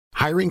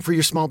Hiring for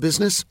your small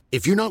business?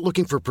 If you're not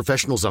looking for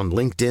professionals on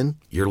LinkedIn,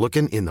 you're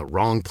looking in the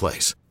wrong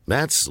place.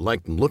 That's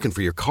like looking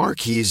for your car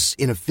keys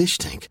in a fish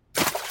tank.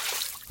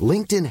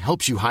 LinkedIn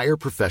helps you hire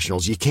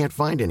professionals you can't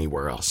find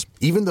anywhere else,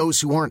 even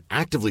those who aren't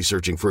actively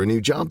searching for a new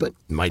job but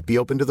might be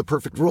open to the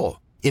perfect role.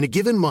 In a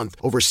given month,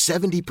 over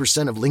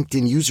 70% of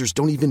LinkedIn users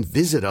don't even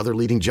visit other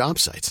leading job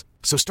sites.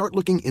 So start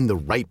looking in the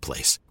right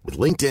place. With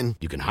LinkedIn,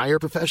 you can hire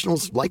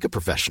professionals like a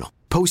professional.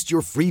 Post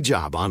your free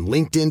job on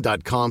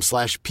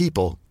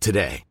linkedin.com/people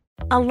today.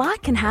 A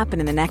lot can happen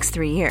in the next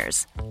 3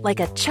 years. Like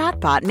a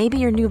chatbot may be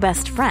your new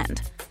best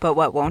friend. But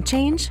what won't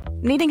change?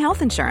 Needing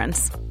health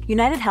insurance.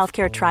 United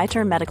Healthcare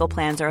Tri-Term Medical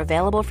Plans are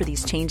available for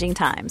these changing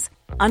times.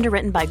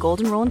 Underwritten by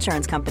Golden Rule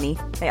Insurance Company,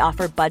 they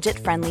offer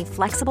budget-friendly,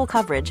 flexible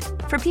coverage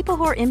for people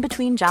who are in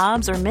between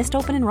jobs or missed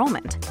open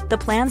enrollment. The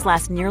plans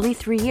last nearly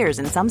 3 years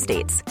in some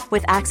states,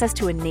 with access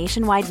to a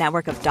nationwide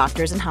network of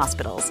doctors and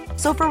hospitals.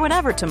 So for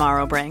whatever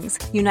tomorrow brings,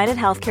 United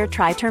Healthcare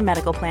Tri-Term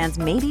Medical Plans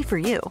may be for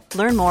you.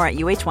 Learn more at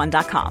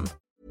uh1.com.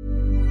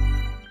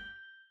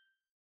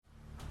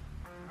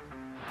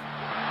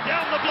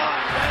 Down the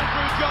blind,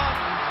 Andrew John.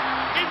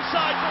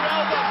 Inside for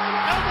Albert.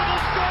 Albert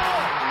will score.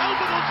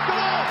 Albert will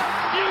score.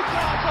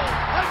 Newcastle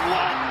have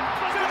won.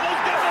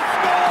 Fiddler's going to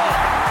score.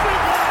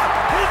 Fiddler,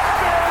 it's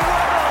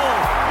farewell.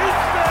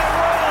 It's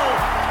farewell.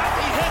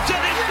 And he hits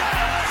it. He's got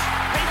it.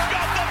 He's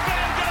got the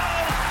field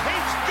goal.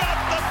 He's got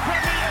the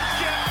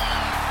premiership.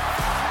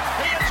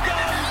 He has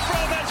gone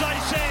from, as I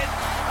said,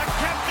 a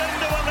captain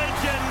to a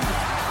legend,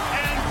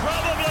 and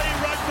probably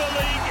rugby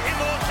league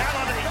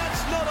immortality.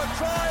 That's not a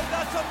try.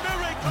 That's a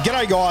miracle.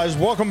 G'day guys,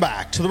 welcome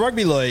back to the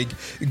Rugby League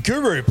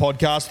Guru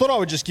podcast. Thought I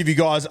would just give you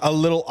guys a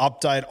little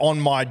update on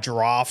my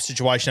draft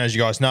situation. As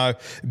you guys know,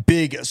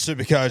 big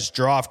SuperCoach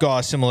draft guy,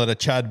 similar to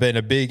Chad being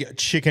a big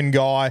chicken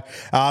guy.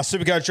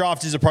 SuperCoach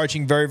draft is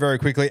approaching very, very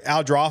quickly.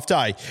 Our draft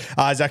day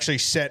is actually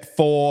set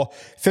for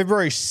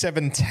February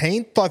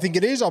 17th, I think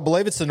it is. I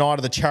believe it's the night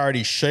of the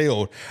Charity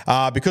Shield.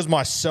 Because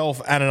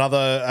myself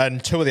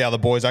and two of the other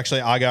boys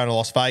actually are going to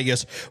Las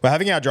Vegas, we're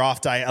having our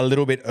draft day a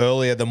little bit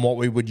earlier than what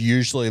we would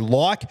usually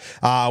like,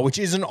 which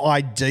isn't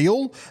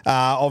ideal.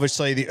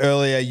 Obviously, the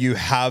earlier you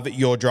have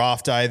your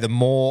draft day, the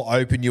more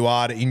open you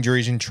are to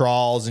injuries in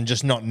trials and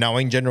just not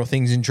knowing general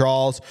things in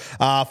trials.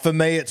 For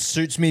me, it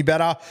suits me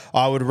better.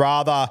 I would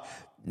rather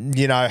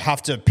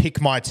have to pick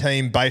my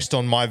team based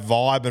on my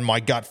vibe and my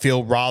gut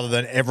feel rather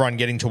than everyone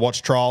getting to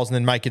watch trials and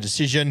then make a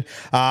decision.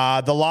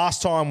 The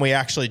last time we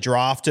actually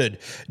drafted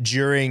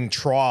during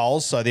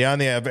trials, so the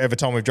only ever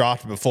time we've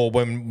drafted before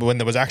when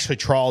there was actually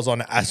trials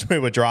on as we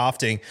were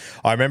drafting,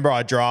 I remember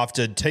I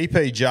drafted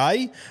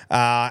TPJ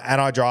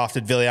and I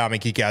drafted Viliami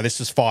Kikau. This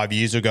was 5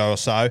 years ago or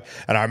so,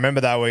 and I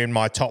remember they were in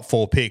my top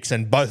 4 picks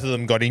and both of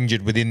them got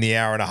injured within the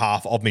hour and a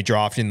half of me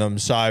drafting them.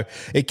 So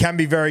it can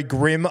be very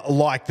grim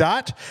like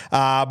that.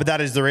 But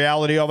that is the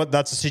reality of it.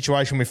 That's the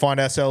situation we find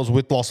ourselves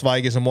with Las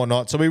Vegas and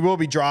whatnot. So we will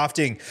be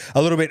drafting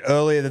a little bit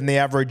earlier than the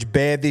average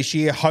bear this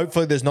year.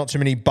 Hopefully there's not too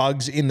many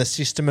bugs in the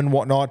system and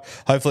whatnot.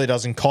 Hopefully it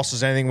doesn't cost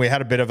us anything. We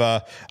had a bit of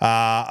a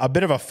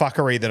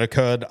fuckery that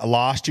occurred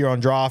last year on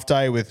draft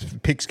day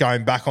with picks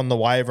going back on the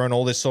waiver and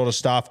all this sort of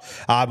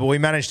stuff. But we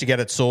managed to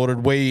get it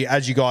sorted. We,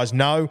 as you guys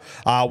know,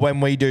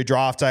 when we do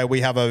draft day,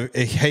 we have a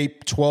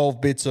heap, 12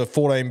 bits or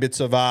 14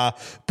 bits of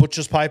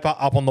butcher's paper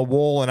up on the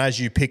wall. And as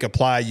you pick a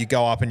player, you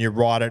go up and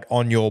you write it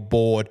on your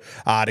board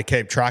to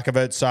keep track of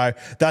it. So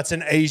that's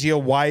an easier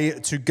way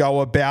to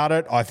go about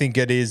it. I think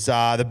it is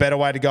the better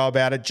way to go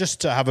about it,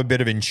 just to have a bit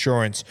of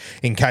insurance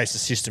in case the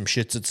system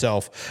shits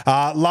itself.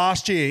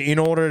 Last year, in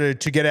order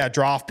to get our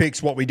draft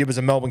picks, what we did was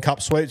a Melbourne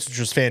Cup sweeps, which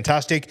was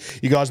fantastic.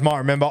 You guys might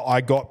remember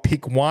I got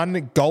pick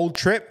 1, Gold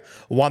Trip,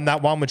 won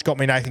that one, which got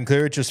me Nathan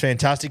Cleary, which was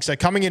fantastic. So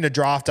coming into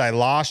draft day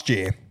last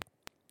year,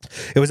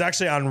 it was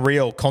actually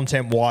unreal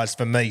content-wise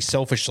for me,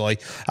 selfishly,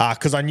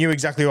 because I knew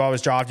exactly who I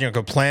was drafting. I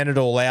could plan it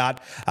all out,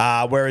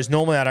 whereas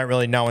normally I don't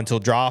really know until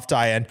draft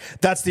day, and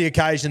that's the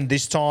occasion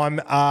this time,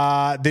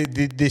 for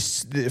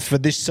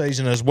this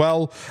season as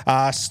well.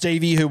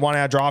 Stevie, who won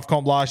our draft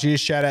comp last year,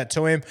 shout out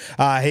to him.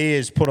 He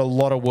has put a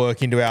lot of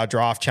work into our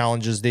draft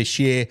challenges this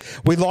year.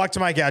 We like to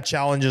make our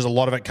challenges, a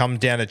lot of it comes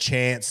down to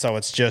chance, so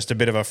it's just a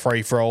bit of a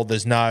free-for-all.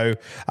 There's no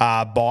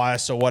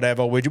bias or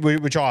whatever,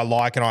 which I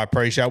like and I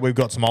appreciate. We've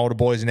got some older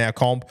boys in our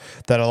comp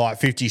that are like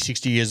 50,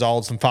 60 years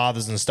old, some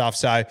fathers and stuff.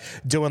 So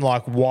doing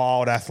like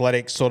wild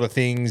athletic sort of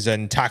things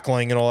and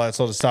tackling and all that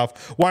sort of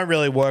stuff won't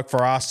really work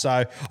for us.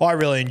 So I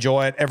really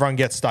enjoy it. Everyone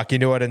gets stuck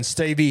into it. And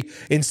Stevie,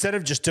 instead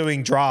of just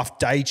doing draft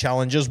day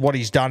challenges, what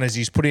he's done is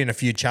he's put in a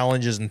few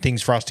challenges and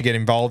things for us to get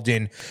involved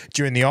in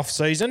during the off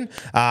season.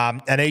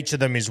 And each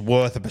of them is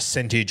worth a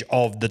percentage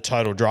of the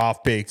total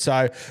draft pick.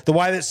 So the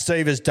way that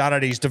Steve has done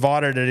it, he's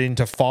divided it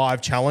into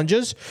 5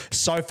 challenges.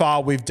 So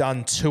far, we've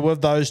done 2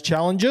 of those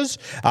challenges.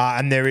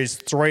 And there is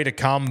 3 to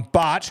come,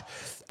 but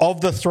of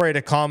the three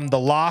to come, the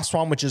last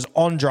one, which is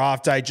on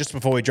draft day, just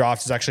before we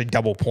draft, is actually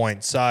double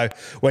points. So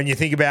when you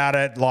think about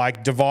it,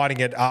 like dividing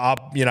it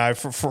up,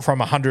 from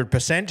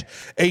 100%,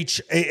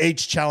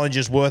 each challenge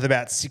is worth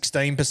about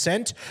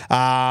 16%.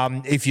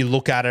 If you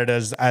look at it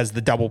as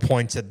the double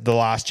points that the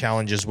last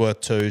challenge is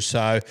worth too.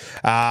 So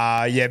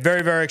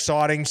very, very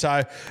exciting.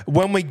 So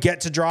when we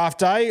get to draft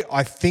day,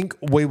 I think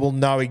we will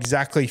know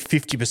exactly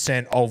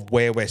 50% of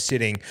where we're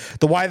sitting.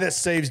 The way that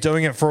Steve's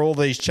doing it for all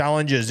these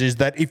challenges is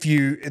that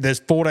there's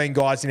 14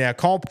 guys in our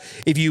comp.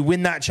 If you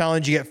win that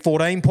challenge, you get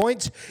 14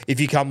 points. If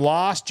you come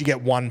last, you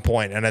get 1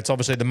 point. And it's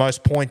obviously the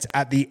most points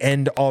at the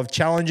end of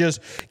challenges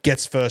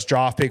gets first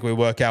draft pick. We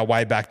work our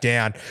way back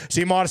down. So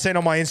you might have seen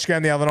on my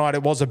Instagram the other night,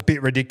 it was a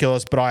bit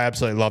ridiculous, but I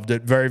absolutely loved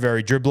it. Very,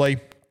 very dribbly.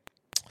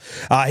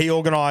 He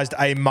organised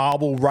a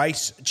marble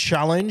race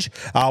challenge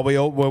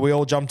where we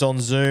all jumped on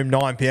Zoom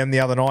 9 p.m. the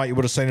other night. You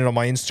would have seen it on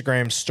my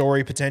Instagram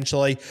story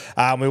potentially.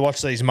 We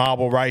watched these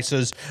marble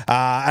races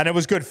and it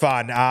was good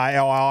fun.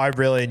 I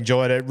really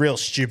enjoyed it. Real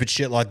stupid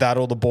shit like that.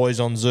 All the boys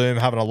on Zoom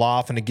having a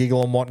laugh and a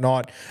giggle and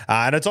whatnot.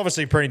 And it's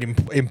obviously pretty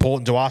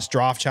important to us,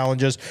 draft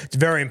challenges. It's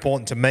very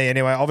important to me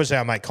anyway. Obviously,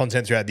 I make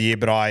content throughout the year,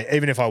 but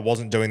even if I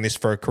wasn't doing this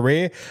for a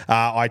career,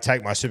 I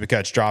take my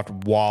SuperCoach draft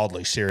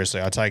wildly seriously.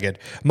 I take it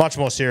much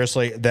more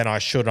seriously than I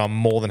should. I'm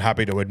more than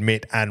happy to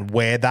admit and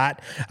wear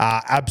that.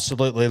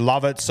 Absolutely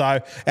love it. So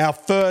our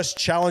first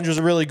challenge was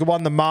a really good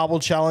one. The marble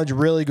challenge,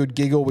 really good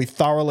giggle. We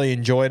thoroughly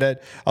enjoyed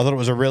it. I thought it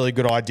was a really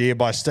good idea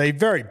by Steve.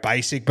 Very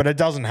basic, but it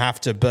doesn't have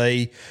to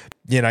be.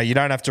 You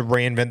don't have to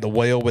reinvent the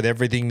wheel with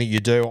everything that you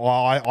do.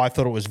 I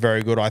thought it was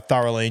very good. I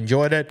thoroughly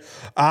enjoyed it.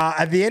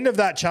 At the end of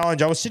that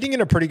challenge, I was sitting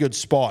in a pretty good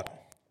spot.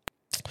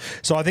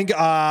 So I think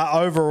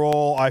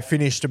overall I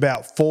finished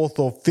about 4th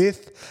or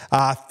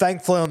 5th.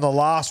 Thankfully, on the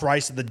last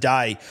race of the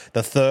day,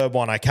 the third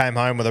one, I came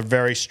home with a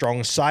very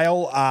strong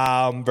sail,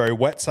 very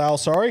wet sail,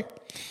 sorry,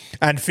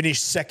 and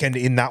finished second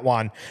in that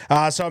one.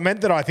 So it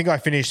meant that I think I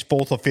finished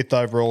 4th or 5th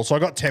overall. So I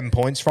got 10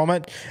 points from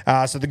it.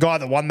 So the guy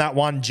that won that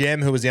one,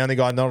 Jem, who was the only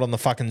guy not on the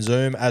fucking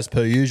Zoom, as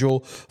per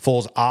usual,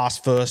 falls ass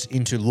first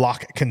into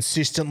luck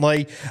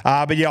consistently.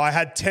 But yeah, I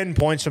had 10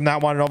 points from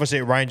that one. And obviously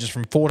it ranges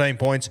from 14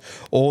 points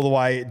all the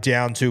way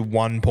down to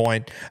 1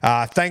 point.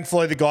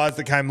 Thankfully, the guys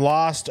that came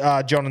last,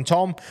 John and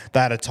Tom, they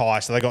had a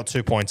tie. So they got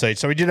 2 points each.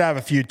 So we did have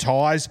a few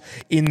ties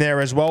in there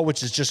as well,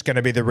 which is just going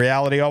to be the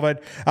reality of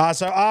it.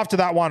 So after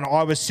that one,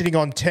 I was sitting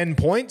on 10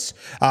 points,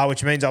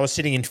 which means I was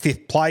sitting in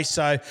 5th place.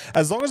 So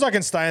as long as I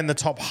can stay in the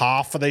top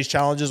half for these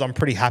challenges, I'm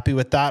pretty happy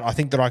with that. I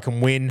think that I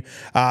can win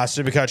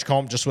SuperCoach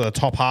comp just with a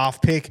top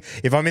half pick.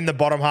 If I'm in the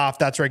bottom half,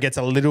 that's where it gets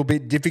a little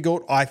bit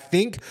difficult, I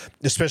think,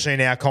 especially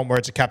in our comp where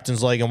it's a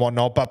captain's league and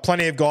whatnot. But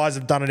plenty of guys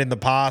have done it in the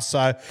past,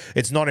 so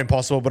it's not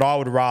impossible. But I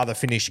would rather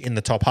finish in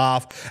the top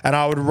half, and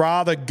I would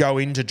rather go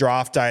into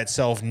draft day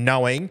itself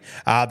knowing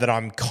that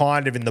I'm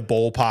kind of in the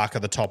ballpark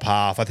of the top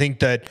half. I think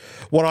that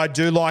what I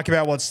do like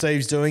about what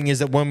Steve's doing is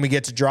that when we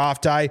get to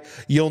draft day,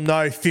 you'll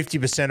know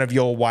 50% of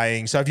your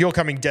weighing. So if you're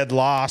coming dead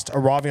last,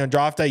 arriving on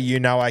draft day,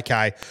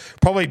 okay,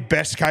 probably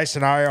best case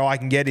scenario I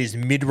can get is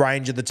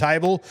mid-range of the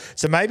table.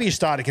 So maybe you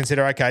start to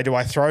consider, okay, do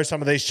I throw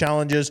some of these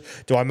challenges?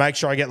 Do I make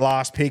sure I get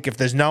last pick? If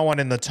there's no one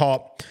in the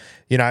top,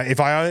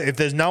 if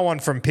there's no one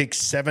from pick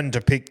 7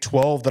 to pick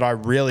 12 that I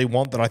really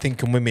want that I think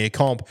can win me a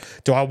comp,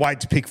 do I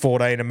wait to pick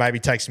 14 and maybe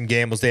take some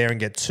gambles there and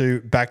get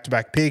 2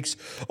 back-to-back picks?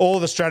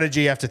 All the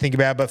strategy you have to think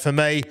about. But for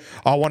me,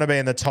 I want to be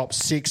in the top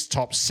 6,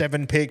 top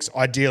 7 picks.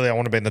 Ideally, I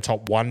want to be in the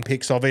top 1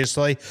 picks,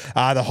 obviously.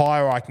 The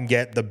higher I can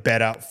get, the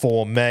better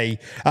for me.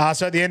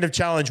 So at the end of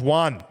challenge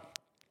 1,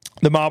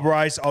 the marble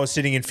race, I was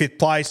sitting in 5th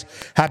place.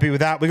 Happy with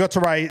that. We got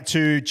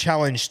to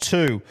challenge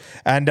 2.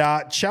 And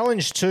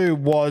challenge 2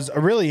 was a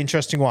really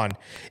interesting one.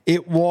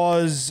 It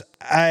was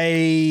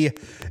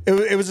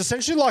it was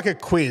essentially like a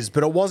quiz,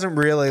 but it wasn't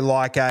really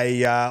like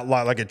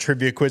a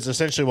trivia quiz.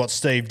 Essentially what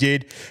Steve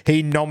did,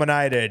 he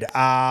nominated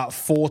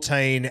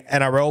 14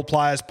 NRL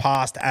players,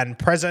 past and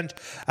present,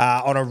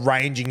 on a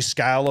ranging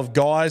scale of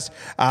guys.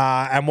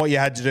 And what you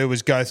had to do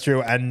was go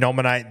through and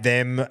nominate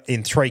them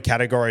in 3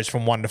 categories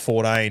from 1 to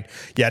 14.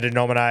 You had to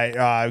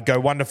nominate, go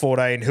 1 to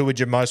 14, who would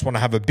you most want to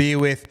have a beer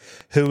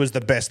with, who was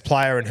the best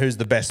player, and who's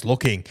the best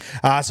looking.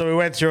 So we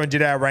went through and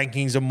did our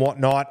rankings and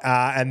whatnot,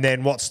 and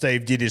then what Steve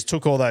did is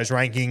took all those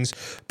rankings,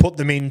 put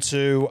them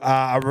into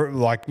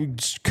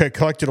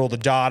collected all the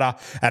data,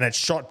 and it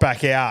shot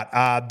back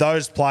out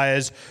those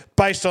players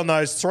based on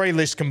those 3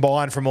 lists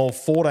combined from all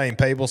 14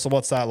 people. So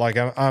what's that, like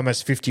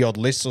almost 50 odd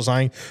lists or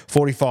something,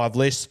 45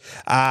 lists,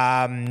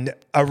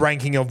 a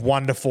ranking of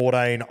 1 to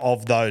 14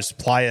 of those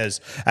players.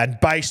 And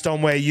based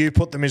on where you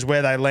put them is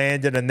where they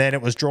landed. And then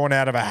it was drawn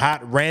out of a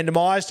hat,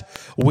 randomized,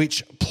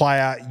 which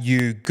player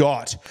you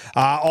got.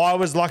 I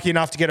was lucky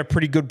enough to get a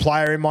pretty good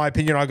player, in my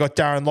opinion. I got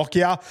Darren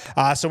Lockyer.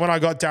 So when I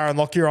got Darren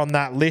Lockyer on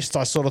that list,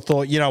 I sort of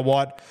thought, you know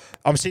what?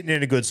 I'm sitting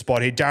in a good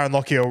spot here. Darren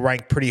Lockyer will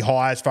rank pretty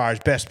high as far as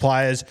best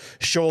players.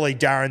 Surely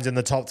Darren's in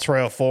the top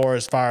 3 or 4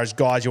 as far as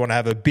guys you want to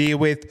have a beer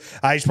with.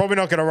 He's probably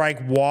not going to rank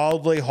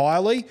wildly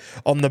highly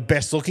on the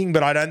best looking,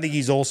 but I don't think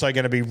he's also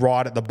going to be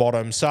right at the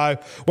bottom. So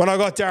when I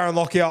got Darren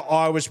Lockyer,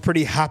 I was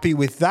pretty happy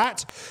with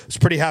that. I was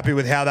pretty happy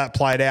with how that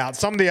played out.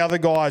 Some of the other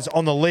guys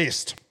on the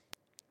list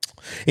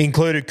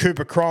included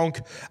Cooper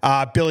Cronk,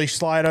 Billy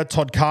Slater,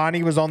 Todd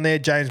Carney was on there,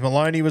 James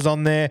Maloney was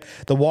on there.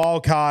 The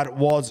wild card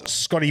was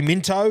Scotty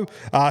Minto,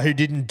 who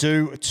didn't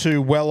do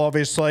too well,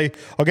 obviously.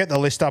 I'll get the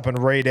list up and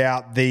read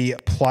out the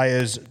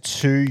players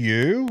to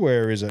you.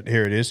 Where is it?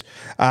 Here it is.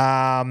 We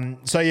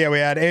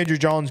had Andrew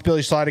Johns,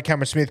 Billy Slater,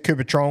 Cameron Smith,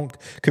 Cooper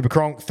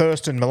Cronk,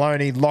 Thurston,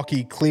 Maloney,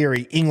 Lockie,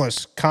 Cleary,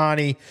 Inglis,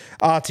 Carney,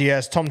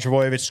 RTS, Tom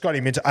Trbojevic, Scotty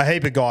Minto, a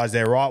heap of guys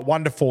there, right?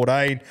 1 to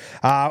 14.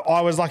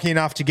 I was lucky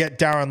enough to get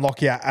Darren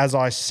Lockyer, as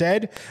I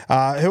said,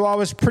 who I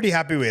was pretty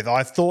happy with.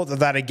 I thought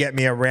that'd get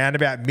me around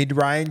about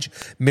mid-range,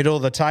 middle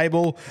of the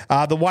table.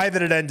 The way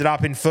that it ended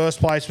up, in first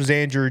place was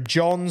Andrew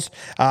Johns.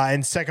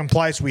 In second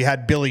place, we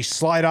had Billy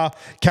Slater.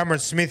 Cameron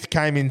Smith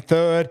came in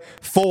third.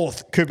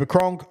 Fourth, Cooper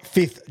Cronk.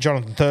 Fifth,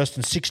 Jonathan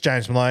Thurston. Sixth,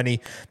 James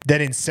Maloney. Then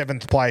in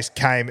seventh place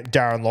came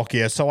Darren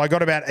Lockyer. So I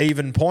got about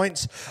even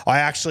points. I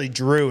actually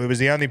drew. It was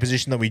the only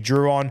position that we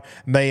drew on,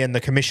 me and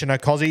the commissioner,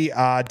 Cozzy.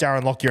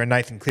 Darren Lockyer and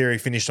Nathan Cleary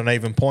finished on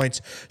even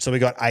points. So we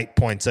got 8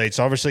 points each.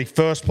 So obviously,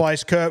 first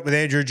place, Kurt, with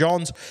Andrew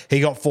Johns.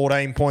 He got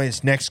 14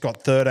 points. Next got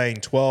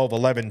 13, 12,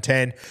 11,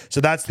 10. So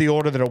that's the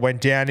order that it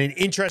went down in.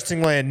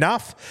 Interestingly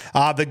enough,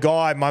 the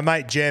guy, my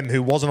mate Jem,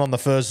 who wasn't on the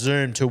first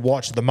Zoom to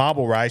watch the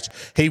marble race,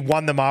 he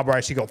won the marble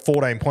race. He got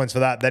 14 points for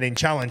that. Then in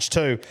Challenge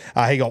 2,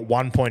 he got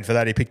 1 point for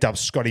that. He picked up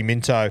Scotty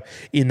Minto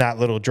in that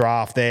little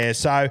draft there.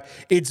 So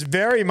it's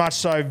very much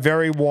so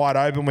very wide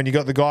open when you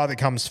got the guy that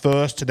comes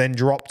first to then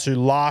drop to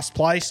last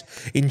place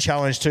in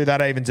Challenge 2.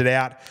 That evens it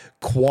out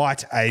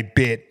quite a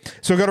bit.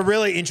 So we've got a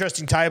really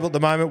interesting table at the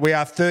moment. We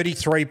are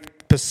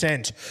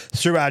 33%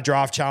 through our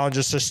draft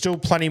challenges, so still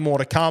plenty more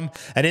to come.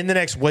 And in the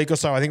next week or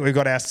so, I think we've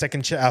got our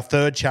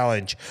third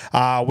challenge,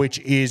 which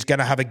is going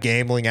to have a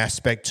gambling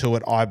aspect to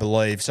it, I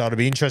believe. So it'll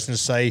be interesting to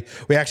see.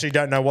 We actually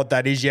don't know what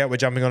that is yet. We're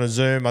jumping on a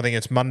Zoom. I think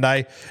it's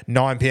Monday,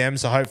 9 p.m.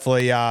 So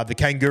hopefully the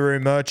Kangaroo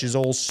merch is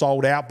all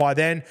sold out by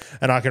then,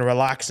 and I can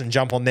relax and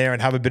jump on there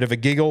and have a bit of a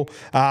giggle.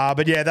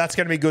 But yeah, that's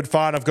going to be good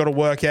fun. I've got to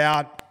work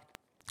out,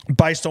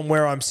 based on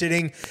where I'm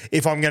sitting,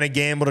 if I'm going to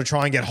gamble to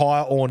try and get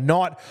higher or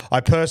not. I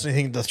personally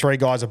think the 3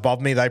 guys above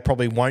me, they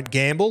probably won't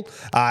gamble.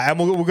 And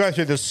we'll go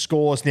through the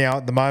scores now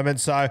at the moment.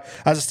 So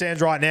as it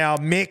stands right now,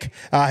 Mick,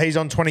 he's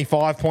on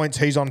 25 points.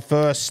 He's on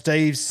first.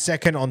 Steve's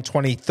second on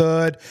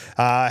 23rd.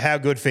 How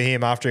good for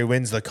him after he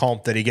wins the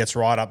comp that he gets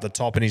right up the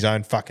top in his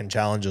own fucking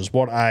challenges.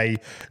 What a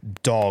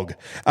dog.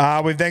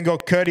 We've then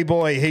got Curdy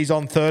Boy. He's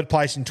on third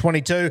place in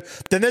 22.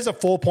 Then there's a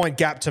 4-point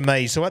gap to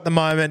me. So at the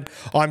moment,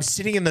 I'm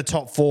sitting in the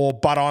top 4,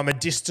 but I'm a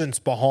distance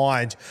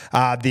behind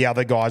the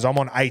other guys. I'm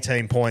on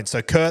 18 points.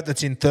 So Kurt,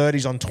 that's in third,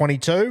 he's on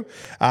 22.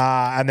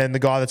 And then the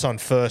guy that's on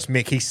first,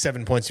 Mick, he's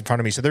 7 points in front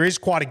of me. So there is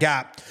quite a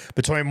gap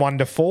between 1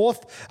 to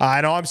 4th.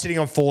 And I'm sitting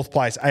on 4th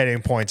place,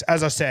 18 points.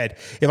 As I said,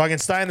 if I can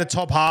stay in the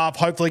top half,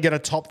 hopefully get a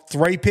top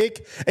 3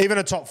 pick, even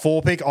a top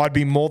 4 pick, I'd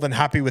be more than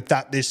happy with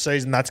that this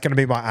season. That's going to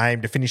be my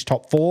aim, to finish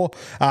top 4.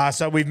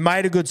 So we've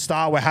made a good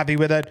start. We're happy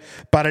with it.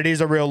 But it is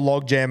a real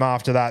logjam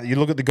after that. You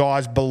look at the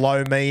guys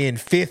below me in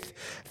 5th,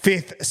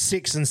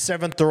 6th and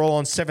 7th, they're all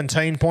on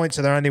 17 points,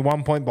 so they're only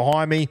 1 point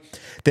behind me.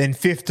 Then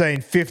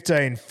 15,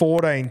 15,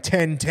 14,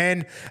 10,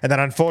 10. And then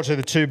unfortunately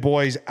the 2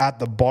 boys at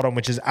the bottom,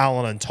 which is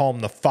Alan and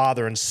Tom, the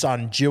father and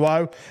son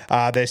duo,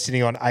 they're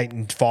sitting on 8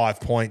 and 5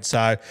 points.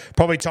 So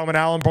probably Tom and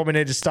Alan probably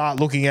need to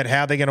start looking at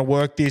how they're going to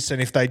work this, and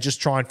if they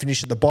just try and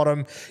finish at the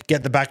bottom,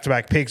 get the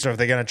back-to-back picks, or if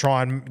they're going to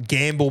try and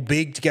gamble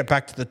big to get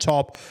back to the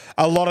top.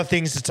 A lot of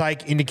things to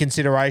take into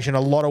consideration,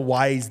 a lot of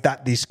ways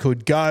that this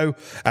could go,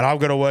 and I've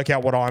got to work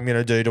out what I'm going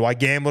to do. Do I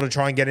gamble to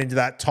try and get into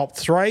that top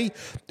 3,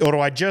 or do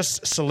I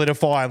just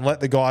solidify and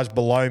let the guys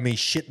below me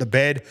shit the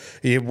bed?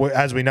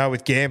 As we know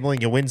with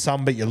gambling, you win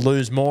some, but you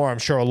lose more. I'm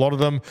sure a lot of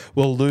them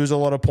will lose a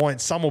lot of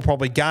points. Some will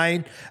probably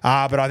gain,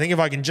 but I think if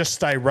I can just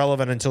stay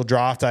relevant until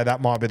draft day, that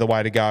might be the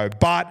way to go.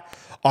 But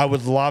I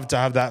would love to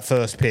have that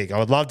first pick. I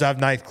would love to have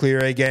Nate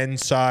Cleary again,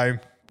 so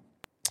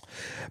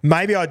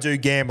maybe I do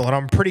gamble, and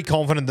I'm pretty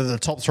confident that the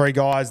top 3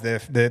 guys, they're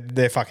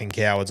fucking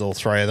cowards, all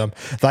 3 of them.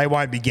 They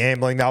won't be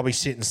gambling. They'll be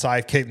sitting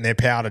safe, keeping their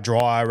powder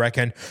dry, I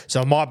reckon.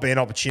 So it might be an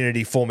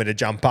opportunity for me to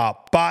jump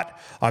up. But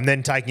I'm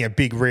then taking a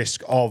big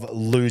risk of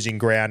losing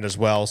ground as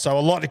well. So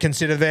a lot to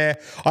consider there.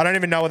 I don't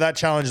even know what that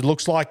challenge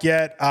looks like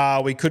yet.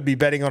 We could be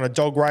betting on a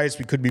dog race.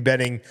 We could be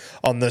betting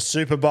on the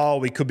Super Bowl.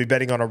 We could be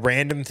betting on a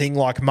random thing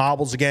like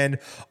marbles again.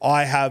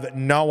 I have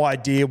no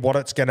idea what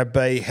it's going to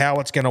be, how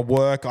it's going to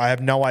work. I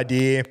have no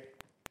idea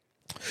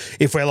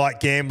If we're like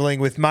gambling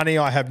with money,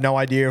 I have no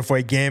idea if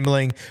we're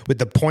gambling with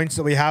the points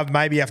that we have.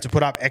 Maybe you have to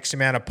put up X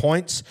amount of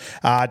points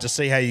to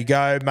see how you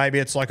go. Maybe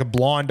it's like a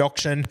blind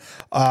auction.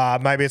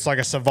 Maybe it's like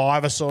a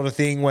Survivor sort of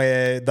thing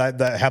where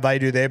how they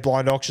do their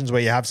blind auctions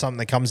where you have something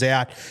that comes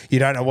out. You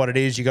don't know what it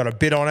is. You got to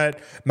bid on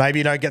it. Maybe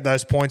you don't get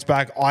those points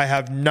back. I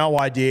have no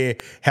idea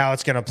how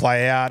it's going to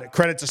play out.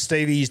 Credit to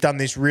Stevie. He's done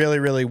this really,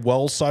 really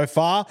well so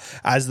far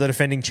as the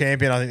defending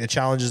champion. I think the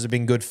challenges have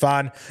been good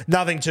fun.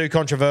 Nothing too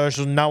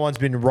controversial. No one's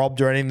been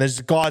robbed or anything.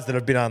 There's guys that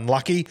have been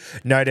unlucky,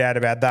 no doubt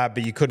about that,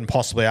 but you couldn't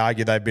possibly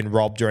argue they've been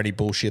robbed or any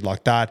bullshit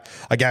like that.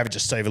 I gave it to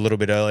Steve a little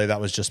bit earlier.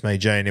 That was just me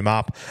G'ing him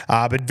up.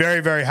 But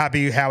very, very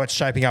happy how it's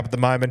shaping up at the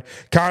moment.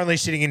 Currently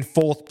sitting in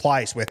fourth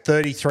place. We're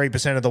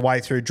 33% of the way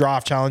through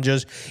draft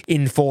challenges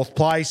in fourth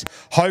place.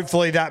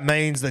 Hopefully that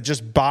means that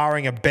just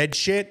barring a bed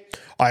shit,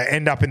 I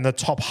end up in the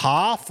top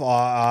half.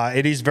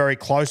 It is very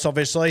close,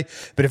 obviously,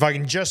 but if I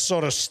can just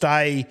sort of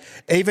stay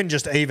even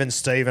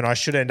Steven, I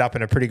should end up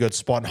in a pretty good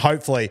spot, and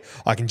hopefully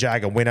I can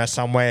jag a winner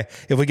somewhere.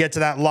 If we get to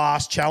that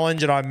last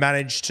challenge and I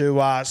manage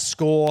to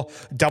score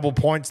double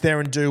points there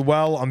and do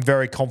well, I'm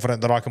very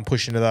confident that I can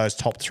push into those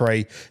top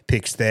 3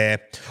 picks there.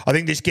 I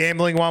think this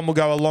gambling one will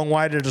go a long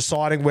way to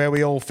deciding where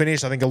we all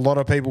finish. I think a lot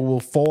of people will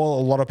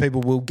fall, a lot of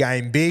people will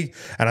game big,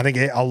 and I think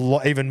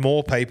even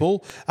more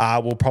people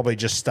will probably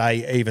just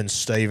stay even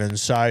Steven.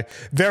 So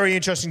very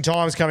interesting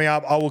times coming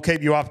up. I will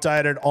keep you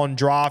updated on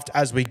draft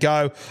as we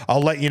go.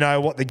 I'll let you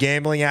know what the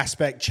gambling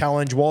aspect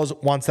challenge was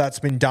once that's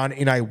been done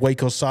in a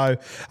week or so.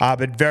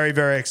 But very,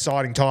 very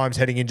exciting times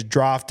heading into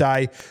draft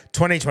day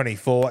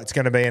 2024. It's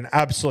going to be an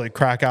absolute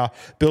cracker.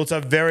 Built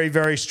a very,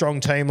 very strong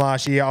team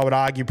last year. I would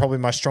argue probably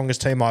my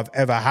strongest team I've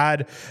ever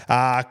had.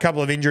 A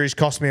couple of injuries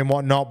cost me and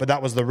whatnot, but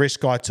that was the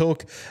risk I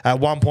took. At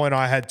one point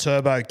I had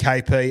Turbo,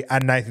 KP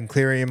and Nathan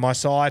Cleary in my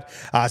side.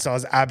 So I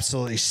was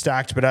absolutely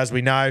stacked. But as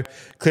we know,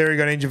 Cleary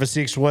got injured for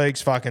 6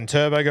 weeks. Fucking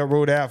Turbo got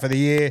ruled out for the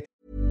year.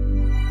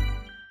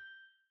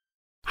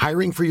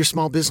 Hiring for your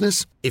small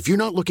business? If you're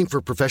not looking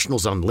for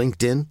professionals on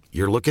LinkedIn,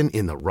 you're looking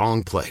in the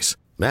wrong place.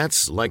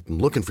 That's like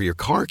looking for your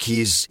car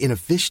keys in a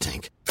fish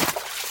tank.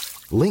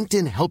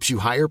 LinkedIn helps you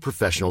hire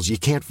professionals you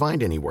can't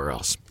find anywhere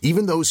else,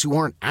 even those who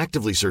aren't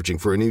actively searching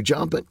for a new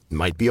job but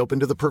might be open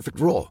to the perfect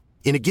role.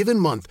 In a given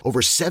month,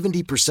 over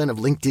 70% of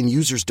LinkedIn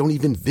users don't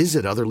even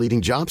visit other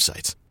leading job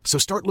sites. So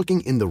start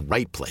looking in the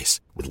right place.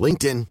 With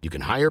LinkedIn, you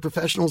can hire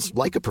professionals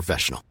like a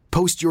professional.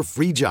 Post your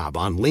free job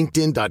on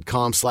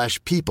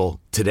linkedin.com/people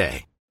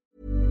today.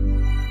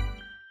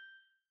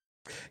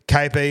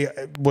 KP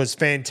was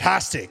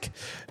fantastic,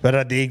 but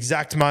at the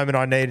exact moment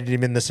I needed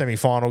him in the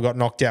semi-final, got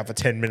knocked out for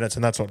 10 minutes,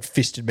 and that's what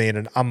fisted me in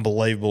an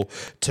unbelievable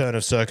turn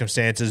of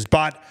circumstances.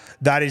 But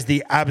that is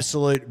the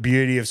absolute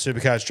beauty of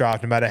SuperCoach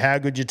Draft. No matter how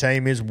good your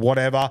team is,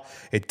 whatever,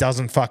 it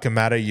doesn't fucking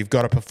matter. You've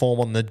got to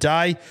perform on the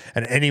day,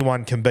 and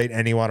anyone can beat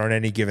anyone on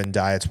any given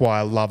day. It's why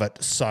I love it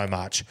so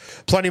much.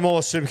 Plenty more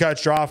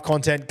SuperCoach Draft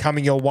content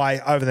coming your way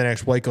over the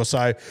next week or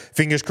so.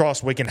 Fingers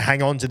crossed we can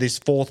hang on to this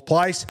 4th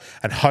place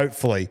and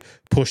hopefully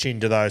push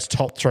into those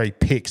top 3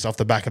 picks off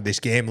the back of this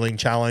gambling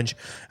challenge,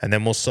 and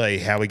then we'll see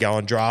how we go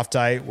on draft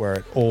day where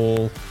it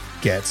all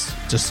gets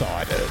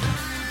decided.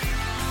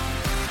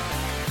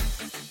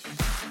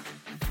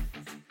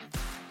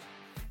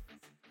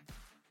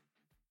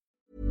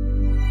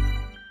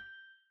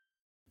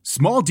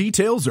 Small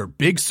details are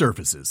big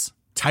surfaces.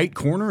 Tight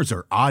corners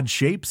are odd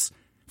shapes.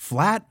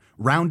 Flat,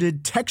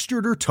 rounded,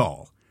 textured, or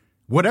tall.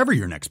 Whatever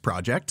your next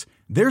project,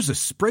 there's a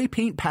spray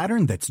paint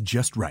pattern that's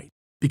just right.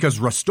 Because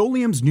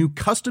Rust-Oleum's new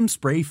Custom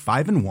Spray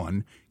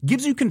 5-in-1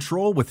 gives you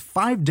control with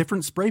 5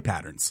 different spray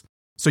patterns.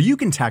 So you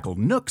can tackle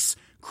nooks,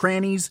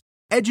 crannies,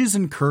 edges,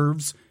 and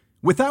curves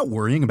without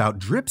worrying about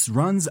drips,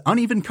 runs,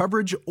 uneven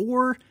coverage,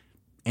 or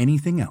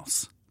anything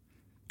else.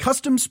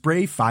 Custom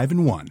Spray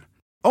 5-in-1.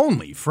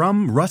 Only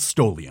from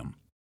Rust-Oleum.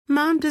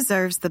 Mom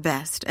deserves the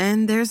best,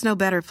 and there's no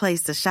better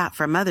place to shop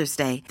for Mother's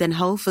Day than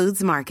Whole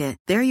Foods Market.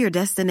 They're your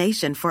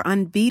destination for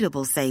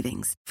unbeatable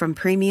savings, from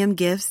premium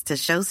gifts to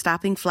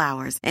show-stopping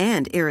flowers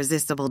and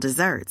irresistible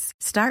desserts.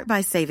 Start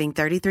by saving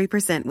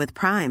 33% with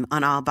Prime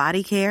on all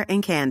body care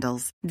and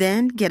candles.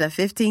 Then get a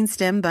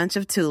 15-stem bunch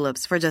of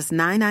tulips for just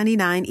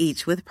 $9.99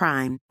 each with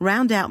Prime.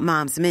 Round out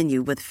Mom's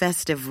menu with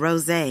festive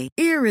rosé,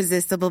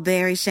 irresistible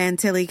berry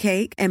chantilly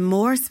cake, and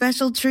more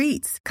special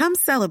treats. Come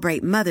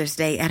celebrate Mother's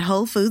Day at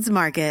Whole Foods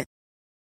Market.